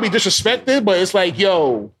 I ain't trying to be disrespected, but it's like,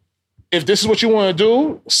 yo, if this is what you want to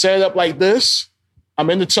do, set it up like this.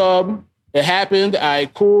 I'm in the tub. It happened. All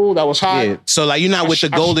right, cool. That was hot. Yeah. So like you're not with the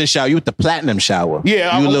golden shower. You with the platinum shower.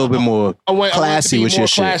 Yeah, you a little bit more classy with your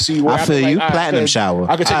shit. I feel you. Platinum shower.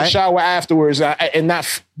 I could take a shower afterwards and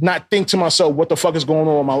not think to myself what the fuck is going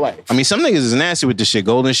on in my life. I mean, some niggas is nasty with this shit.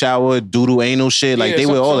 Golden shower, doodle anal shit. Like they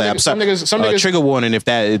with all that. Some niggas, trigger warning if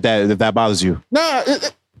that bothers you. Nah.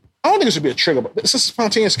 I don't think it should be a trigger, but it's a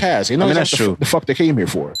spontaneous cast. You know, that's true. The fuck they came here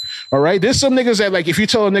for. All right. There's some niggas that like, if you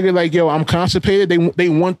tell a nigga like, yo, I'm constipated,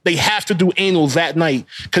 they have to do anal that night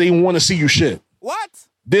because they want to see you shit. What?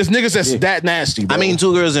 There's niggas that's that nasty, bro. I mean,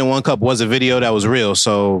 2 Girls in 1 Cup was a video that was real,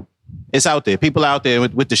 so it's out there. People out there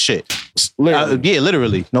with the shit. Literally.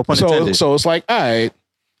 Literally. No pun intended. So it's like, all right,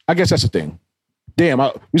 I guess that's the thing. Damn,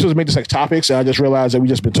 we supposed to make this like topics, and I just realized that we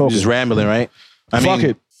just been talking. Just rambling, right? Fuck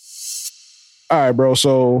it. All right, bro.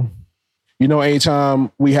 So, you know, anytime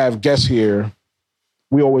we have guests here,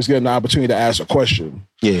 we always get an opportunity to ask a question.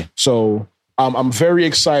 Yeah. So I'm very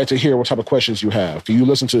excited to hear what type of questions you have. Can you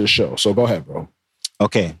listen to the show? So go ahead, bro.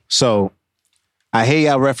 Okay. So I hear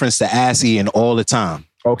y'all reference the ass eating all the time.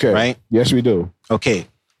 Okay. Right? Yes, we do. Okay.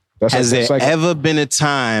 Has there ever been a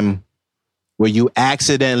time where you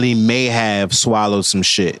accidentally may have swallowed some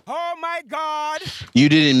shit? Oh my God.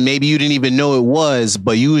 Maybe you didn't even know it was,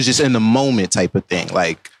 but you was just in the moment type of thing.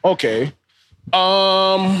 Like, okay.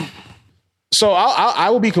 So I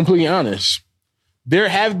will be completely honest. There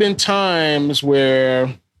have been times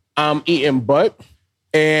where I'm eating butt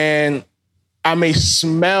and I may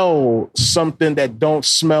smell something that don't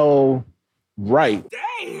smell right.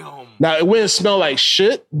 Damn. Now, it wouldn't smell like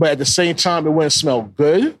shit, but at the same time, it wouldn't smell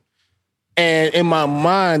good. And in my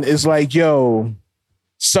mind, it's like, yo,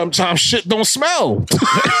 sometimes shit don't smell. So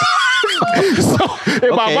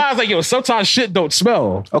in my mind's like, yo, sometimes shit don't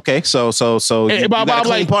smell. Okay, so you got a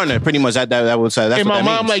clean partner, pretty much. That would say that's. In my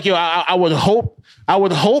mind, like, yo, I would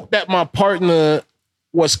hope that my partner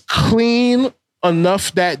was clean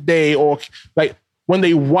enough that day, or like when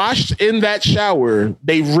they washed in that shower,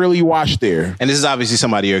 they really washed there. And this is obviously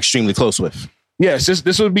somebody you're extremely close with. Yes,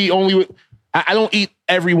 this would be only. I don't eat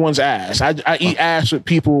everyone's ass. I eat ass with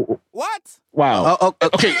people. What? Wow.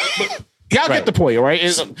 Okay. Y'all get the point, right?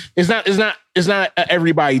 It's not an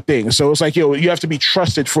everybody thing. So it's like, yo, you have to be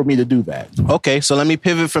trusted for me to do that. Okay, so let me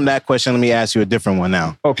pivot from that question. Let me ask you a different one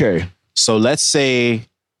now. Okay. So let's say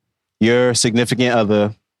your significant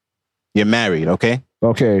other, you're married, okay?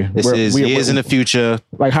 Okay. This is years in the future.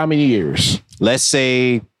 Like how many years? Let's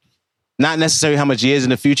say, not necessarily how much years in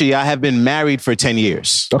the future. Y'all have been married for 10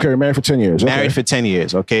 years. Okay, we're married for 10 years. Okay. Married for 10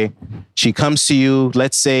 years, okay? She comes to you,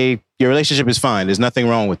 let's say your relationship is fine. There's nothing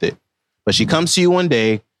wrong with it. But she comes to you one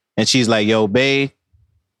day and she's like, yo, babe,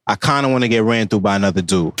 I kind of want to get ran through by another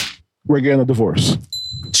dude. We're getting a divorce.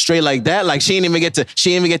 Straight like that? Like she didn't even get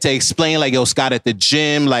to explain like, yo, Scott at the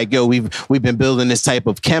gym, like, yo, we've been building this type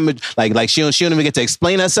of chemistry. Like she don't even get to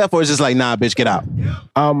explain herself, or is it just like, nah, bitch, get out?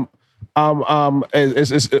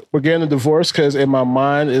 We're getting a divorce because in my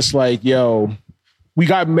mind, it's like, yo, we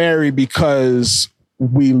got married because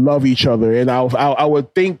we love each other. And I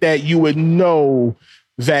would think that you would know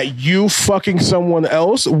that you fucking someone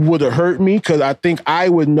else would have hurt me, because I think I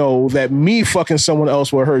would know that me fucking someone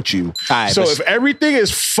else will hurt you. Right, so if everything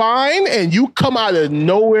is fine and you come out of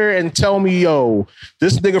nowhere and tell me, yo,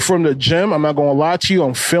 this nigga from the gym, I'm not gonna lie to you,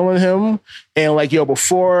 I'm feeling him. And like, yo,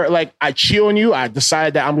 before like I cheat on you, I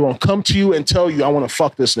decided that I'm gonna come to you and tell you I want to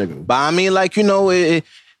fuck this nigga. But I mean, like, you know,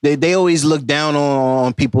 They always look down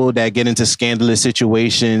on people that get into scandalous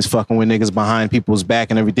situations, fucking with niggas behind people's back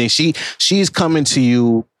and everything. She's coming to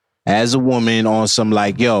you as a woman on some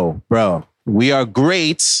like, yo, bro, we are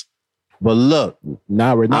great, but look,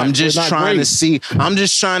 nah, we're not. I'm just trying to see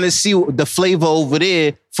the flavor over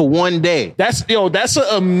there for one day. That's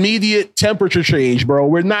an immediate temperature change, bro.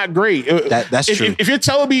 We're not great. That's true. If you're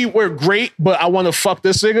telling me we're great, but I want to fuck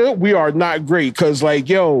this nigga, we are not great. Cause like,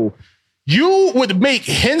 yo, you would make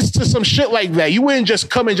hints to some shit like that. You wouldn't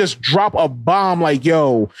just come and just drop a bomb like,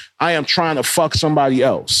 yo, I am trying to fuck somebody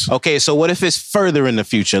else. Okay, so what if it's further in the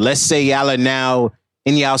future? Let's say y'all are now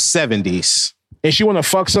in y'all 70s. and she want to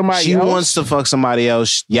fuck somebody else. She wants to fuck somebody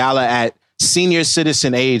else. Y'all are at senior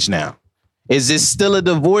citizen age now. Is this still a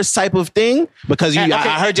divorce type of thing? Because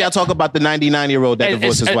I heard y'all talk about the 99-year-old that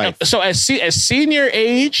divorced his wife. So at senior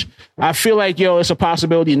age, I feel like, it's a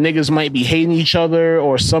possibility niggas might be hating each other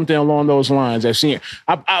or something along those lines. At senior,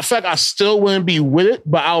 I feel like I still wouldn't be with it,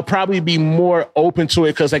 but I'll probably be more open to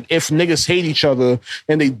it because, like, if niggas hate each other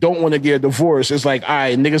and they don't want to get a divorce, it's like, all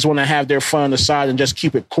right, niggas want to have their fun on the side and just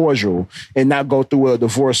keep it cordial and not go through a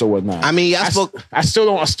divorce or whatnot. I mean, I still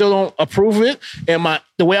don't approve of it, and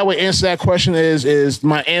the way I would answer that question is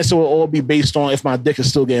my answer will all be based on if my dick is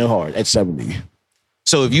still getting hard at 70.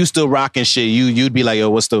 So if you still rocking shit, you'd be like, yo,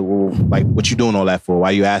 what you doing all that for?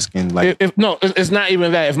 Why you asking? Like, it's not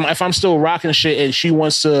even that. If I'm still rocking shit and she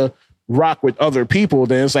wants to rock with other people,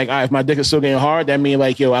 then it's like, all right, if my dick is still getting hard, that mean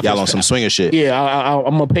like, yo, y'all on some swinger shit. Yeah,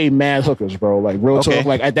 I'm gonna pay mad hookers, bro. Like real talk.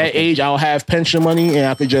 Like at that age, I'll have pension money and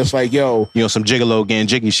I could just like, yo, some gigolo getting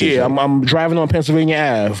jiggy shit. Yeah, I'm driving on Pennsylvania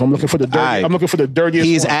Ave. I'm looking for the I'm looking for the dirtiest.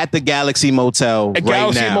 He's at the Galaxy Motel right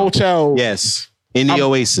Galaxy now. Motel. Yes. In the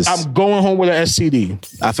Oasis. I'm going home with an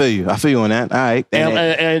STD. I feel you on that. All right.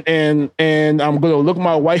 And I'm gonna look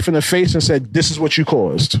my wife in the face and say, this is what you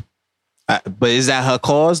caused. But is that her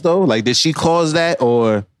cause though? Like, did she cause that,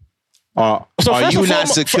 or are you not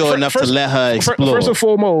secure enough to let her explore? First and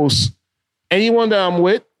foremost, anyone that I'm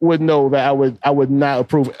with would know that I would not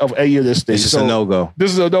approve of any of this thing. It's just a no-go.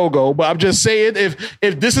 This is a no-go. But I'm just saying,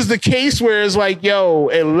 if this is the case where it's like, yo,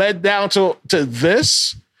 it led down to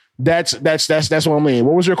this, that's what I mean.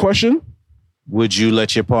 What was your question? Would you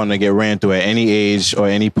let your partner get ran through at any age or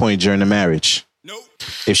any point during the marriage? Nope.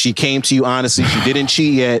 If she came to you honestly, she didn't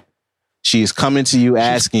cheat yet. She's coming to you,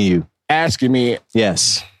 asking me.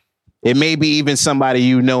 Yes. It may be even somebody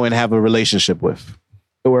you know and have a relationship with.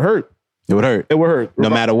 It would hurt. It would hurt.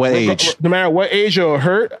 No matter what age. No matter what age, it will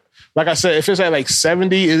hurt. Like I said, if it's at like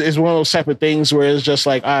 70, it's one of those type of things where it's just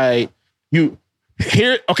like, all right,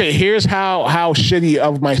 here's how shitty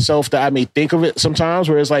of myself that I may think of it sometimes,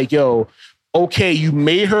 where it's like, yo, okay, you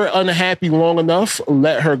made her unhappy long enough.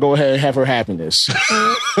 Let her go ahead and have her happiness.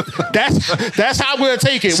 that's how I'm gonna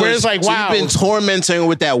take it. So, where it's like, wow, you've been tormenting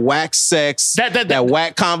with that whack sex, that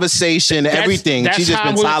whack conversation, everything. She's just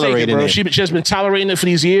been tolerating it. She's just been tolerating it for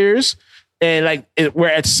these years, and like we're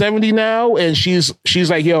at 70 now, and she's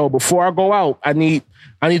like, yo, before I go out, I need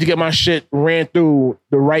to get my shit ran through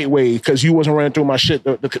the right way because you wasn't running through my shit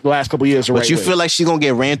the last couple of years the right way. But you feel like she's gonna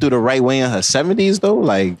get ran through the right way in her 70s though,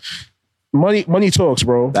 like. Money talks,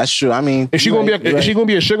 bro. That's true. I mean, if she gonna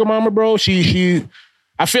be a sugar mama, bro, she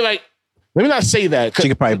I feel like, let me not say that. She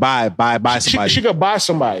could probably buy somebody. She could buy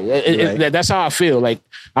somebody. That's how I feel. Like,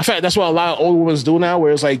 I feel like that's what a lot of old women do now,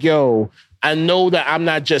 where it's like, yo, I know that I'm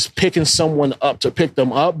not just picking someone up to pick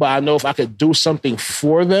them up, but I know if I could do something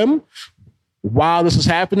for them while this is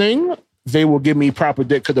happening, they will give me proper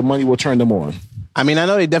dick because the money will turn them on. I mean, I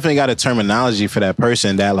know they definitely got a terminology for that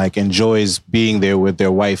person that like enjoys being there with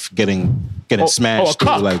their wife getting smashed.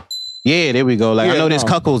 Like, yeah, there we go. Like, I know there's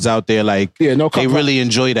cuckolds out there. Like, they really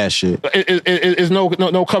enjoy that shit. It's no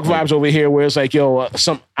cuck vibes over here where it's like, yo,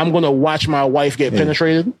 I'm gonna watch my wife get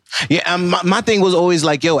penetrated. Yeah, my thing was always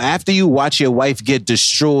like, yo, after you watch your wife get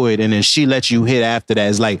destroyed and then she lets you hit after that,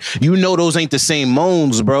 it's like, those ain't the same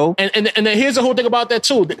moans, bro. And then here's the whole thing about that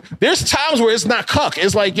too. There's times where it's not cuck.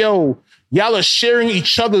 It's like, yo, y'all are sharing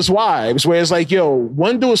each other's wives, where it's like, yo,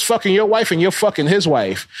 one dude is fucking your wife and you're fucking his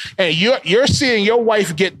wife. And you're seeing your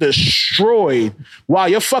wife get destroyed while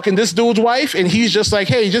you're fucking this dude's wife, and he's just like,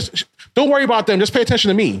 hey, just don't worry about them. Just pay attention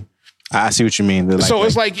to me. I see what you mean.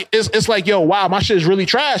 It's like, yo, wow, my shit is really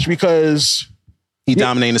trash because he's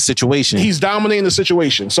dominating the situation. He's dominating the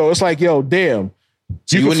situation. So it's like, yo, damn.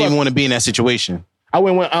 So you wouldn't even want to be in that situation. I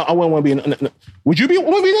wouldn't want to be in. Would you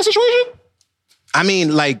want to be in that situation? I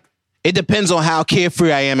mean, like, it depends on how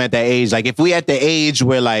carefree I am at that age. Like, if we at the age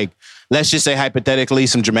where, like, let's just say hypothetically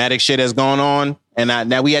some dramatic shit has gone on, and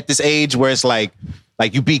now we at this age where it's like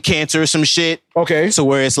you beat cancer or some shit. Okay. So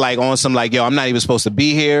where it's like on some like, yo, I'm not even supposed to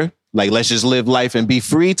be here. Like, let's just live life and be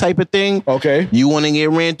free type of thing. Okay. You want to get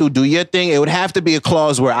ran through, do your thing. It would have to be a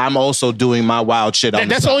clause where I'm also doing my wild shit.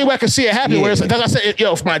 That's the only way I can see it happen. Yeah. Where it's like, I said,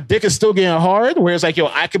 yo, if my dick is still getting hard, where it's like, yo,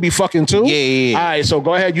 I could be fucking too. Yeah. All right, so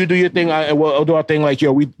go ahead, you do your thing, and we'll do our thing. Like,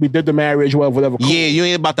 yo, we did the marriage, whatever. Cool. Yeah, you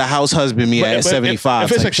ain't about to house husband me at 75.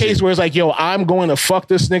 If it's a case where it's like, yo, I'm going to fuck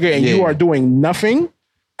this nigga and you are doing nothing,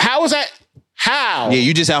 how is that? How? Yeah,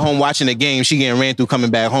 you just at home watching the game. She getting ran through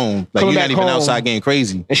coming back home. Like, you're not even outside getting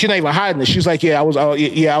crazy. And she not even hiding it. She's like, yeah, I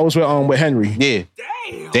was with Henry. Yeah.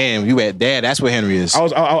 Damn, you at dad. That's where Henry is.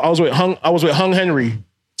 I was with Hung Henry.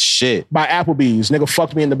 Shit. By Applebee's. Nigga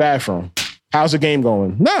fucked me in the bathroom. How's the game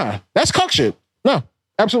going? Nah, that's cuck shit. No,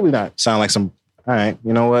 absolutely not. Sound like some. All right,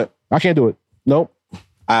 you know what? I can't do it. Nope.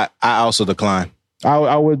 I also decline.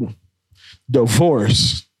 I would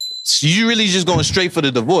divorce. So you really just going straight for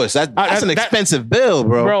the divorce? That's an expensive bill,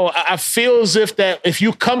 bro. Bro, I feel as if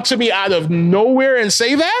you come to me out of nowhere and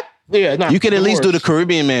say that, yeah, nah, you can at least do the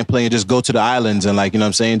Caribbean man play and just go to the islands and like, you know what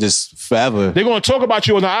I'm saying, just forever. They're going to talk about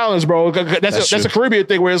you on the islands, bro. That's a Caribbean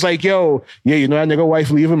thing where it's like, yo, yeah, you know that nigga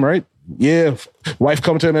wife leave him, right? Yeah, wife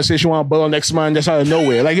come to him and say she want to butt on next month. That's out of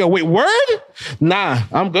nowhere. Like, yo, wait, word? Nah,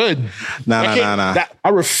 I'm good. Nah. I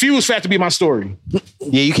refuse for that to be my story.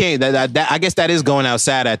 Yeah, you can't. I guess that is going out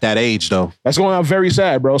sad at that age, though. That's going out very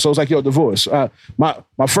sad, bro. So it's like, yo, divorce.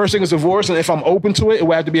 My first thing is divorce, and if I'm open to it, it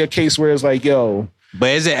would have to be a case where it's like, yo. But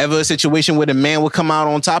is there ever a situation where the man would come out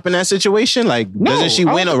on top in that situation? Like, doesn't she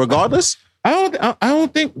win regardless? I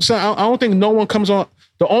don't think so. I don't think no one comes on.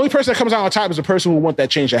 The only person that comes out on top is the person who want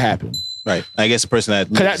that change to happen. Right. I guess the person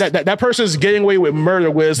that person's getting away with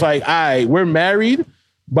murder, where it's like, all right, we're married,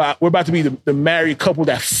 but we're about to be the married couple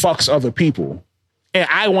that fucks other people. And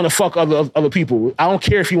I want to fuck other people. I don't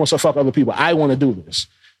care if he wants to fuck other people. I want to do this.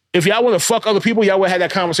 If y'all want to fuck other people, y'all would have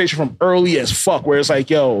that conversation from early as fuck, where it's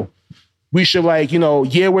like, yo, we should like, you know,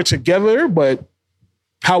 yeah, we're together, but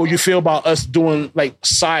how would you feel about us doing like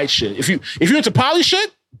side shit? If you're into poly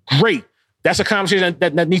shit, great. That's a conversation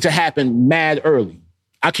that needs to happen mad early.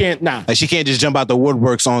 I can't, nah. Like she can't just jump out the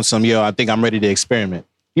woodworks on some, yo, I think I'm ready to experiment.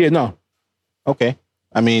 Yeah, no. Okay.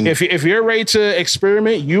 I mean. If you're ready to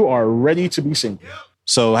experiment, you are ready to be single.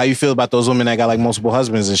 So how you feel about those women that got like multiple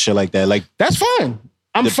husbands and shit like that? Like that's fine.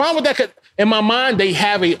 I'm fine with that. In my mind, they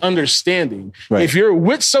have a understanding. Right. If you're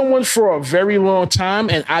with someone for a very long time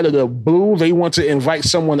and out of the blue, they want to invite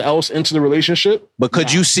someone else into the relationship. But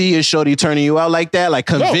could you see a shorty turning you out like that? Like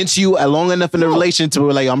convince you long enough in the relationship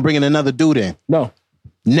to like, I'm bringing another dude in? No.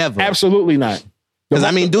 Never. Absolutely not. Because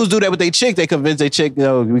I mean, dudes do that with their chick. They convince their chick,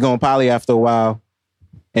 yo, we're going poly after a while.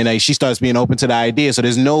 And like, she starts being open to the idea. So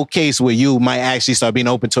there's no case where you might actually start being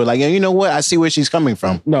open to it. Like, you know what? I see where she's coming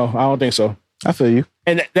from. No, I don't think so. I feel you.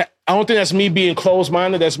 And I don't think that's me being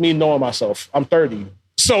closed-minded. That's me knowing myself. I'm 30.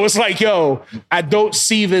 So it's like, yo, I don't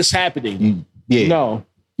see this happening. No.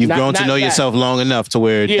 You've grown to know yourself long enough to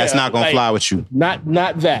where that's not going to fly with you. Not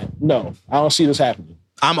that. No. I don't see this happening.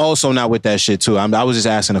 I'm also not with that shit, too. I was just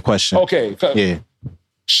asking a question. Okay. Yeah.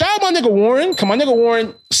 Shout out my nigga Warren. My nigga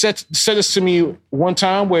Warren said this to me one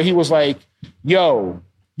time where he was like, yo,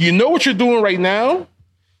 you know what you're doing right now,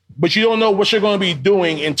 but you don't know what you're going to be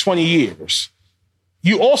doing in 20 years.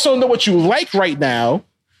 You also know what you like right now,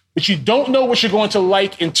 but you don't know what you're going to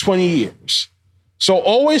like in 20 years. So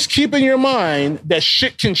always keep in your mind that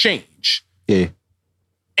shit can change. Yeah.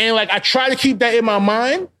 And like, I try to keep that in my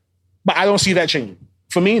mind, but I don't see that changing.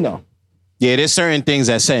 For me, no. Yeah, there's certain things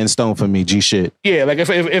that set in stone for me, G shit. Yeah, like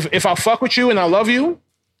if I fuck with you and I love you,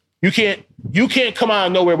 you can't come out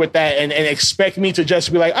of nowhere with that and expect me to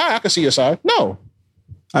just be like, I can see your side. No.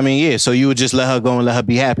 I mean, yeah, so you would just let her go and let her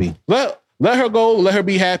be happy. Let her go, let her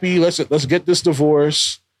be happy. Let's get this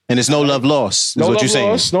divorce. And it's no love lost, is what you're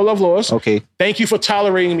saying. No love lost. Okay. Thank you for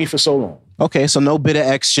tolerating me for so long. Okay, so no bitter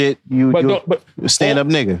ex shit. You stand up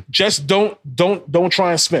nigga. Just don't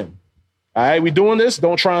try and spin. All right, we doing this.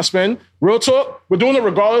 Don't try and spin. Real talk. We're doing it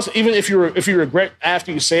regardless. Even if you regret after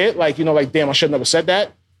you say it, like, you know, like, damn, I should have never said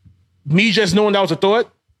that. Me just knowing that was a thought,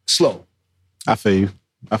 slow. I feel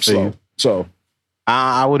you. So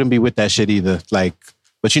I wouldn't be with that shit either. Like,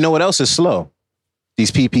 but you know what else is slow?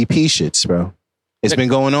 These PPP shits, bro. It's been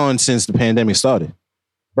going on since the pandemic started.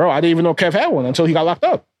 Bro, I didn't even know Kev had one until he got locked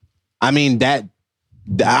up. I mean, I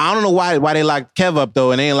don't know why they locked Kev up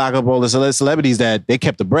though, and they ain't lock up all the celebrities that they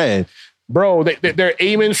kept the bread. Bro, they're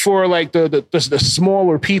aiming for like the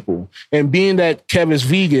smaller people. And being that Kev is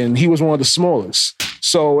vegan, he was one of the smallest.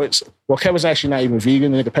 So Kev is actually not even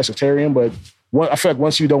vegan, like a pescatarian, but I feel like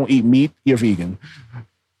once you don't eat meat, you're vegan.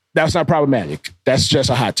 That's not problematic. That's just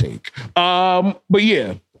a hot take. But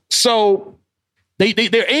yeah, so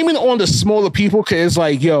they're aiming on the smaller people because it's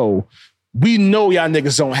like, yo, we know y'all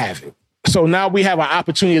niggas don't have it. So now we have an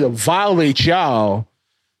opportunity to violate y'all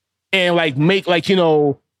and like make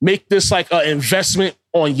this like an investment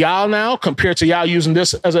on y'all now compared to y'all using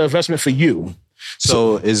this as an investment for you.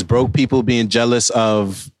 So is broke people being jealous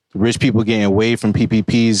of rich people getting away from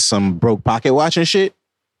PPPs some broke pocket watching shit?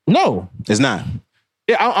 No. It's not.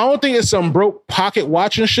 Yeah, I don't think it's some broke pocket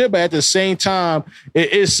watching shit, but at the same time,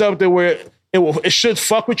 it is something where it should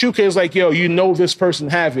fuck with you because like, yo, you know this person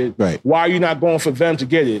have it. Right. Why are you not going for them to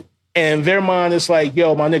get it? And in their mind, it's like,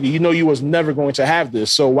 yo, my nigga, you know you was never going to have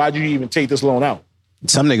this, so why'd you even take this loan out?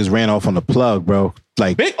 Some niggas ran off on the plug, bro.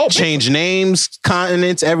 Like, change names,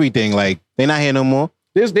 continents, everything. Like, they not here no more.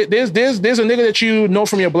 There's a nigga that you know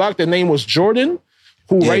from your block. Their name was Jordan,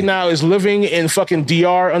 who right now is living in fucking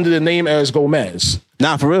DR under the name as Gomez.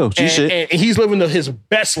 Nah, for real. And he's living his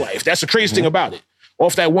best life. That's the crazy thing about it.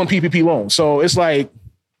 Off that one PPP loan. So it's like,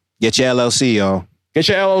 get your LLC, y'all. Get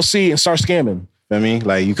your LLC and start scamming. Feel me?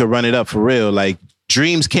 Like, you could run it up for real. Like,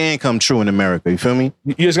 dreams can come true in America. You feel me?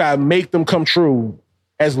 You just gotta make them come true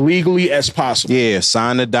as legally as possible. Yeah,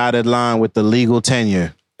 sign the dotted line with the legal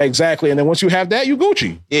tenure. Exactly. And then once you have that, you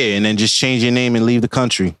Gucci. Yeah, and then just change your name and leave the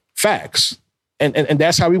country. Facts. And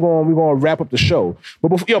that's how we're gonna wrap up the show.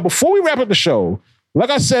 But before we wrap up the show, like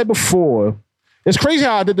I said before, it's crazy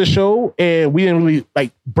how I did the show and we didn't really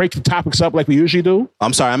like break the topics up like we usually do.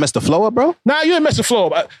 I'm sorry, I messed the flow up, bro? Nah, you didn't mess the flow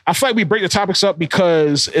up. I feel like we break the topics up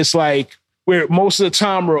because it's like we're most of the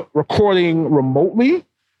time recording remotely,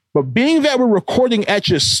 but being that we're recording at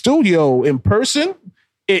your studio in person,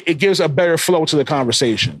 it gives a better flow to the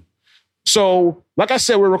conversation. So, like I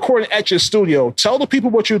said, we're recording at your studio. Tell the people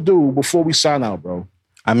what you do before we sign out, bro.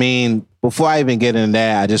 I mean, before I even get into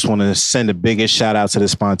that, I just want to send the biggest shout out to the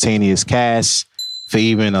Spontaneous cast for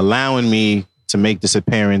even allowing me to make this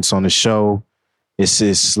appearance on the show. It's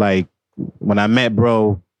just like, when I met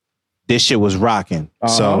bro, this shit was rocking.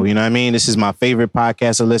 So, you know what I mean? This is my favorite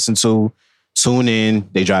podcast to listen to. Tune in.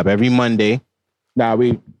 They drop every Monday.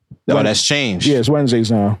 That's changed. Yeah, it's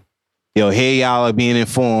Wednesdays now. Yo, here y'all are being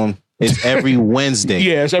informed. It's every Wednesday.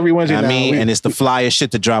 Yeah, it's every Wednesday now. And it's the flyer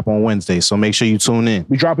shit to drop on Wednesday. So make sure you tune in.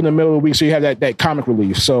 We drop in the middle of the week so you have that comic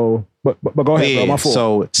relief. So, but go ahead, bro. My fault.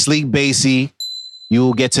 So Sleek Basie,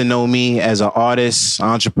 you'll get to know me as an artist,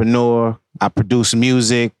 entrepreneur. I produce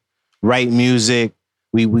music, write music.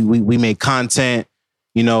 We make content.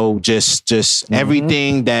 You know, just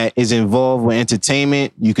everything that is involved with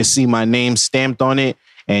entertainment. You can see my name stamped on it,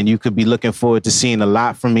 and you could be looking forward to seeing a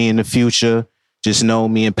lot from me in the future. Just know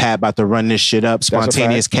me and Pat about to run this shit up.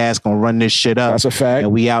 Spontaneous Cast gonna run this shit up. That's a fact.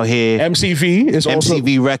 And we out here. MCV is also...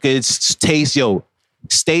 MCV Records.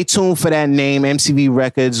 Stay tuned for that name, MCV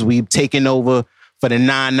Records. We taking over for the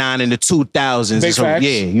 99 and the 2000s. Big facts.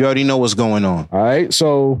 Yeah, you already know what's going on. All right,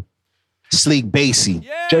 so... Sleek Basie.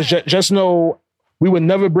 Yeah. Just know we would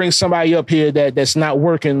never bring somebody up here that's not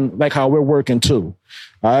working like how we're working too.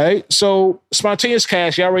 All right, so Spontaneous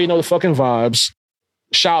Cast, you already know the fucking vibes.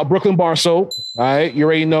 Shout out Brooklyn Bar Soap. All right, you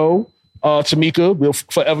already know. Tamika, we'll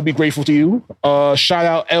forever be grateful to you. Shout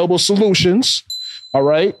out Elbow Solutions. All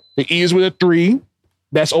right, the E is with a 3.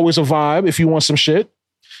 That's always a vibe if you want some shit.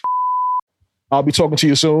 I'll be talking to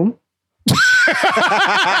you soon. Yo,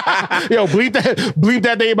 bleep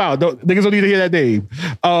that name out. Niggas don't need to hear that name.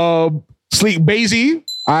 Sleek Basie.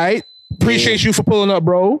 All right, appreciate you for pulling up,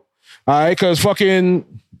 bro. All right, because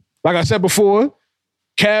fucking, like I said before,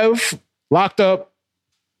 Kev locked up.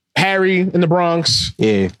 Harry in the Bronx.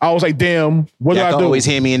 Yeah. I was like, damn, what do I do? Y'all always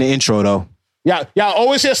hear me in the intro though. Y'all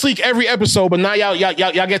always hear Sleek every episode, but now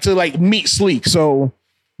y'all get to like meet Sleek. So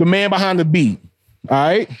the man behind the beat. All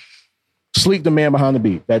right? Sleek, the man behind the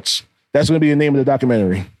beat. That's gonna be the name of the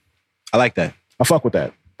documentary. I like that. I fuck with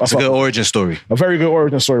that. It's a good origin story. A very good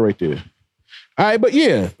origin story right there. All right, but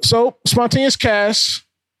yeah. So Spontaneous Cast,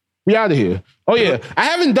 we out of here. Oh yeah. I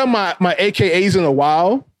haven't done my AKAs in a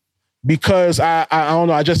while. Because I don't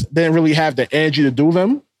know, I just didn't really have the energy to do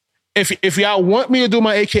them. If y'all want me to do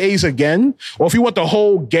my AKAs again, or if you want the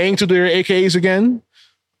whole gang to do their AKAs again,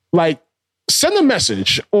 like send a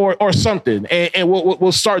message or something, and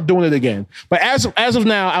we'll start doing it again. But as of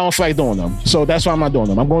now, I don't feel like doing them, so that's why I'm not doing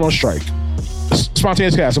them. I'm going on strike.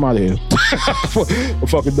 Spontaneous Cast, I'm out of here. I'm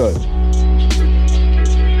fucking done.